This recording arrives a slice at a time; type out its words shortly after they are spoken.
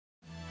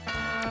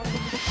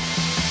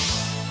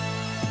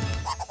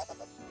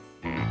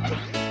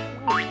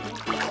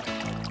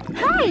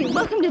Hi,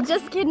 welcome to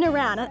Just Kiddin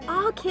Around, an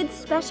all-kids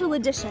special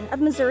edition of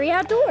Missouri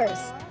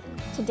Outdoors.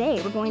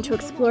 Today we're going to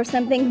explore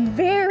something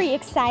very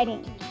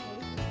exciting,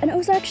 an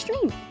Ozark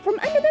stream from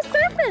under the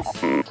surface.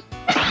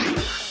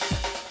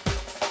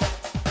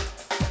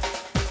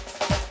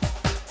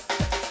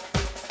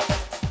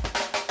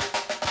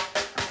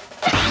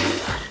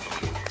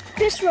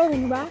 Fish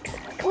rolling rocks,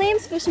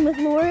 clams fishing with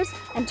lures,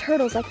 and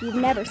turtles like you've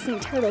never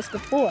seen turtles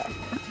before.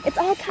 It's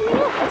all coming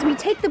up as we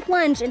take the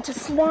plunge into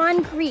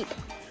Swan Creek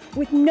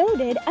with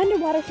noted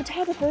underwater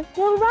photographer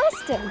Bill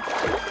Roston.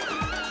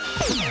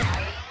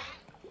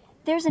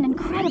 There's an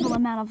incredible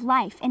amount of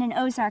life in an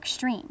Ozark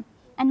stream,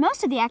 and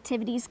most of the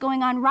activities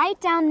going on right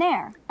down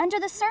there, under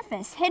the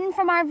surface, hidden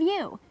from our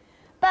view.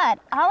 But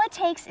all it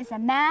takes is a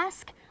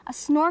mask, a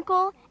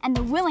snorkel, and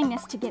the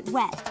willingness to get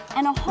wet,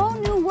 and a whole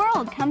new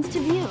world comes to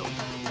view.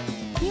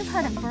 You've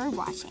heard of bird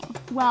watching.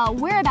 Well,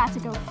 we're about to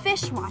go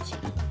fish watching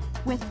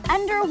with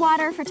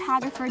underwater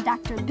photographer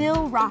Dr.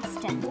 Bill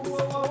Roston.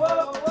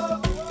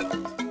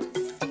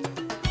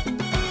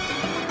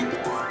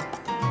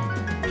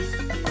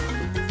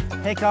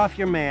 Take off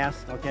your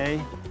mask,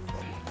 okay?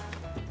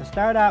 To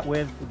start out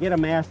with, to get a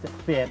mask that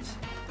fits,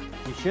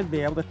 you should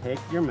be able to take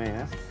your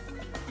mask.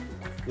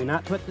 Do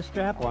not put the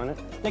strap on it,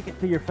 stick it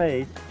to your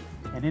face,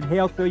 and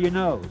inhale through your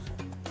nose.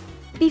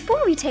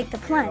 Before we take the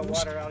plunge,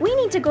 we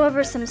need to go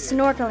over some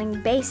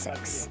snorkeling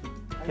basics.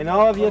 Can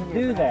all of you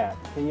do that?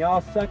 Can you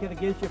all suck it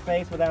against your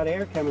face without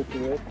air coming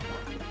through it?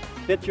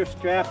 Fit your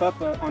strap up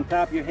on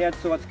top of your head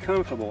so it's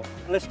comfortable.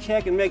 Let's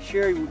check and make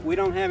sure we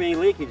don't have any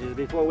leakages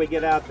before we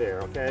get out there,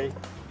 okay?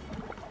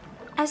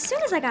 As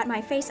soon as I got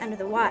my face under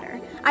the water,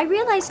 I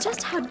realized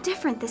just how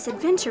different this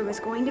adventure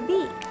was going to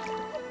be.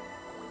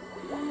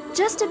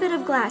 Just a bit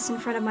of glass in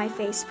front of my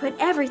face put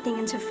everything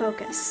into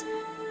focus.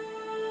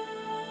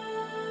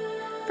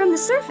 From the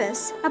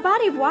surface, a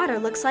body of water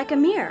looks like a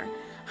mirror,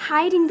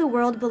 hiding the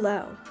world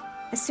below.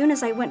 As soon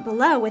as I went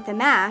below with a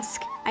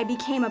mask, I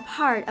became a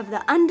part of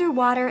the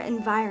underwater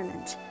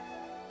environment.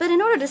 But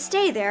in order to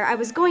stay there, I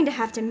was going to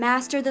have to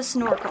master the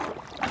snorkel.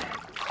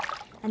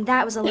 And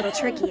that was a little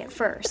tricky at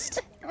first.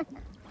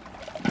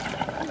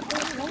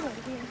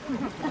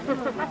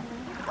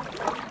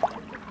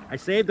 I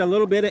saved a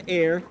little bit of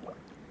air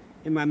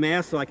in my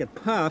mask so I could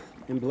puff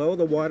and blow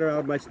the water out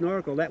of my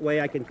snorkel. That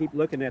way I can keep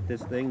looking at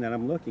this thing that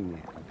I'm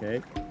looking at,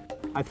 okay?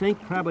 I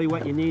think probably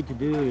what you need to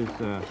do is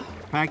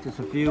practice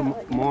a few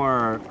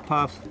more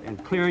puffs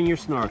and clearing your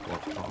snorkel.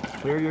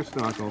 Clear your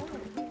snorkel.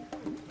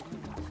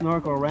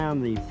 Snorkel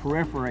around the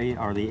periphery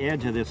or the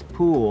edge of this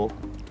pool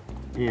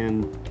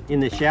and in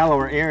the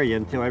shallower area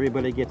until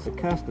everybody gets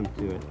accustomed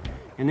to it.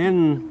 And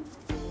then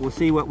we'll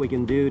see what we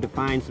can do to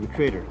find some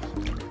critters.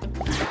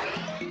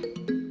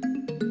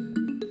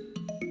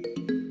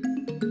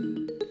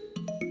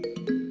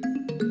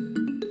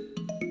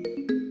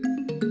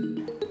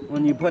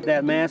 When you put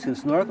that mask and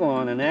snorkel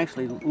on and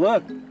actually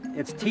look,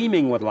 it's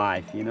teeming with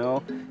life, you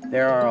know.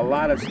 There are a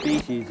lot of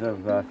species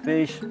of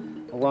fish,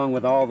 along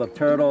with all the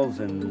turtles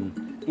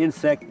and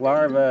insect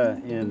larvae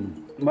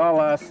and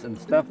mollusks and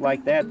stuff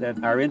like that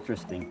that are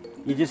interesting.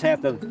 You just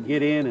have to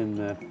get in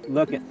and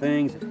look at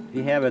things. If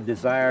you have a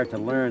desire to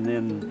learn,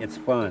 then it's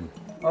fun.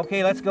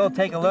 Okay, let's go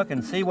take a look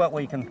and see what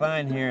we can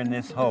find here in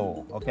this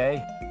hole,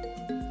 okay?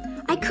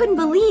 I couldn't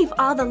believe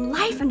all the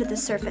life under the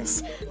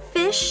surface.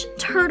 Fish,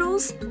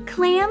 turtles,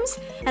 clams,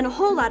 and a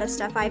whole lot of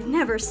stuff I've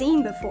never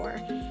seen before.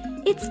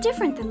 It's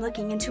different than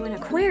looking into an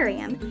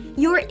aquarium.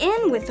 You're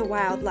in with the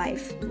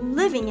wildlife,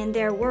 living in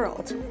their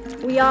world.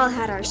 We all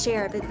had our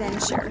share of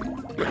adventure.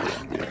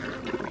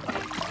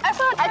 I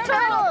saw a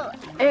turtle!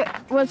 It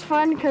was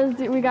fun because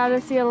we got to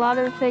see a lot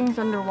of things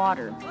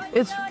underwater.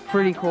 It's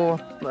pretty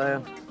cool.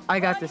 I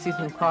got to see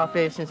some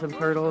crawfish and some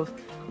turtles.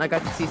 And I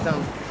got to see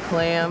some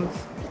clams.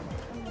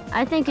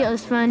 I think it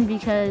was fun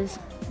because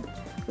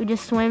we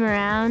just swam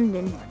around,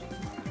 and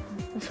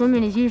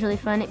swimming is usually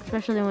fun,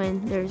 especially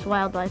when there's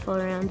wildlife all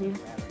around you.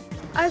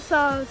 I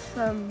saw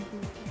some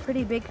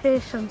pretty big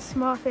fish, some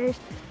small fish,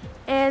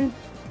 and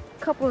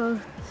a couple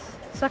of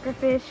sucker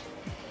fish.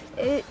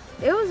 It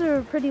was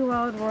a pretty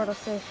wild world of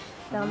fish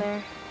down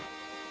there.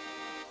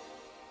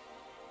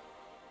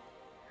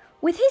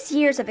 With his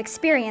years of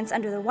experience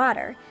under the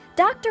water,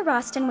 Dr.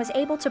 Roston was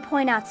able to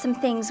point out some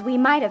things we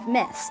might have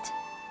missed.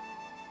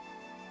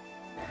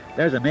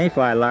 There's a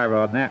mayfly larva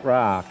on that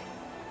rock,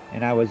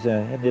 and I was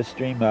in this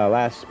stream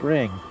last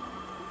spring.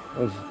 I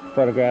was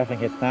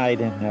photographing at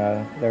night, and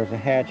there was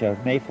a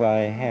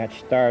mayfly hatch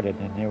started,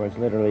 and there was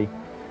literally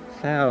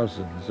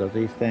thousands of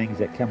these things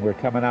that were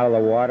coming out of the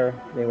water.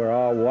 They were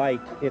all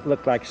white. It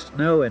looked like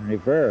snow in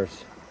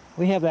reverse.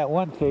 We have that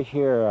one fish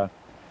here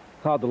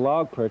called the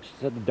log perch.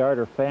 It's in the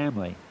darter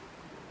family,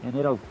 and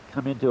it'll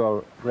come into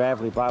a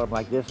gravelly bottom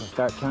like this and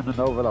start turning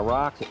over the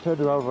rocks. It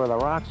turns over the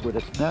rocks with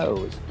its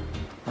nose.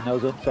 And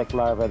those insect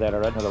larvae that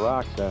are under the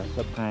rocks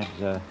sometimes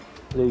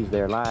lose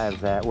their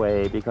lives that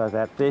way because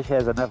that fish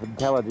has enough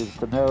intelligence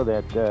to know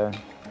that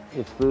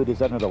its food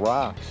is under the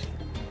rocks.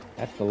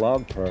 That's the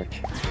log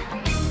perch.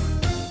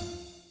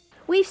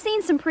 We've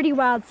seen some pretty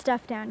wild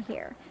stuff down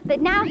here,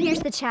 but now here's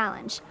the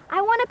challenge.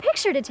 I want a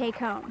picture to take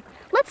home.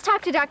 Let's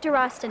talk to Dr.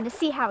 Roston to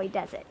see how he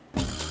does it.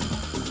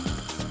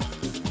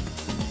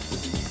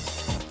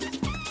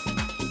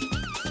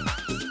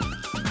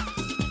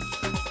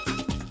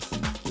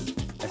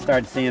 I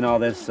started seeing all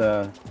this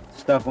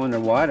stuff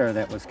underwater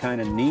that was kind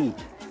of neat,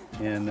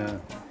 and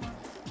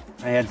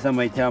I had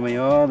somebody tell me,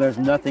 oh, there's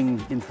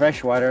nothing in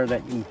freshwater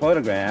that you can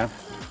photograph.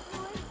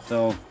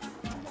 So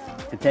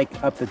to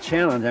take up the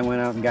challenge, I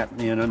went out and got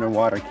me an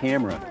underwater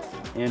camera.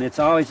 And it's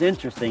always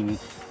interesting,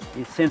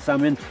 since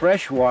I'm in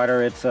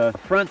freshwater, it's a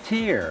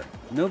frontier.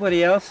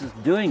 Nobody else is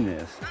doing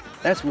this.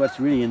 That's what's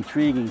really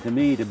intriguing to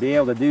me, to be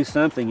able to do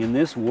something in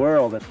this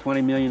world that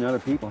 20 million other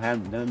people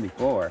haven't done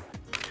before.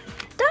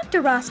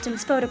 Dr.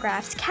 Roston's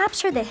photographs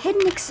capture the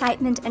hidden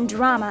excitement and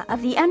drama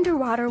of the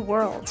underwater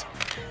world.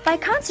 By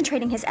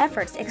concentrating his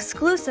efforts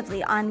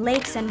exclusively on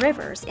lakes and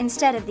rivers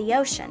instead of the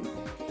ocean,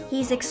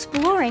 he's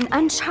exploring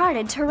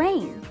uncharted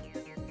terrain.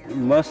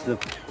 Most of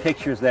the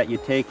pictures that you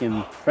take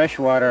in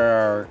freshwater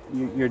are,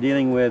 you're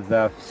dealing with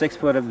 6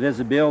 foot of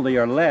visibility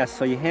or less,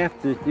 so you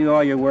have to do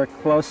all your work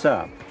close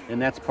up.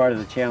 And that's part of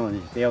the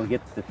challenge, to be able to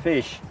get the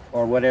fish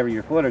or whatever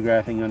you're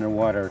photographing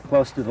underwater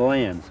close to the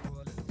lands.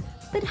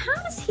 But how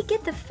does he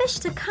get the fish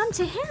to come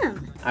to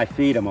him? I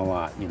feed them a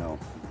lot, you know.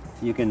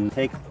 You can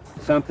take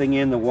something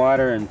in the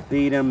water and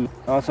feed them.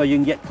 Also, you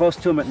can get close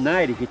to them at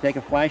night. If you take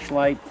a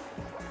flashlight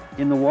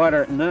in the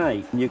water at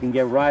night, you can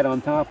get right on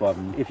top of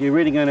them. If you're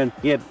really going to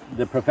get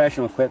the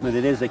professional equipment,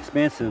 it is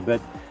expensive,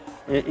 but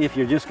if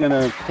you're just going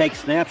to take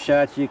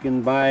snapshots, you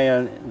can buy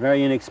a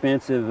very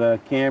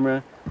inexpensive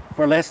camera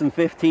for less than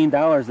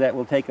 $15 that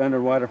will take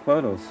underwater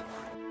photos.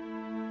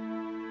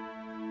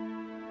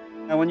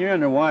 Now, when you're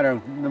underwater,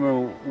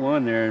 number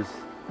one, there's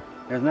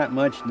not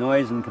much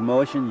noise and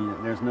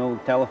commotion. There's no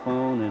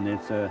telephone, and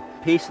it's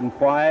peace and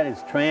quiet.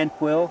 It's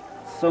tranquil.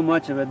 It's so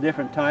much of a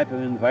different type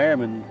of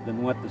environment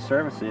than what the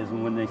surface is.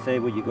 And when they say,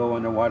 well, you go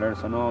underwater,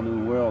 it's an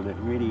all-new world, it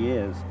really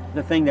is.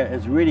 The thing that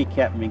has really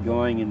kept me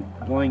going and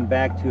going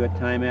back to it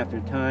time after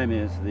time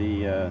is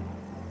the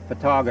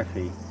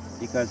photography.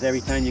 Because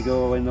every time you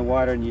go in the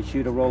water and you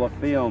shoot a roll of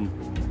film,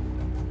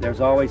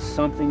 there's always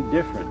something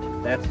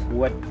different. That's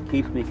what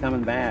keeps me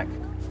coming back.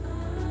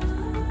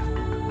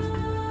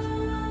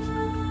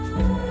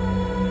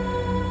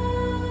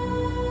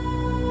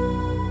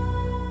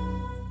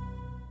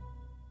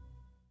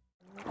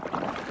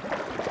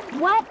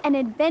 What an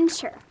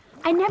adventure!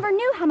 I never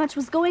knew how much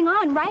was going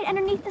on right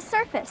underneath the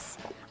surface.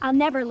 I'll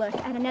never look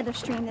at another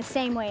stream the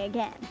same way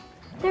again.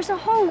 There's a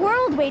whole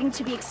world waiting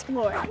to be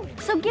explored,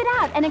 so get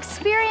out and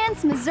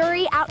experience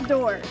Missouri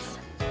outdoors.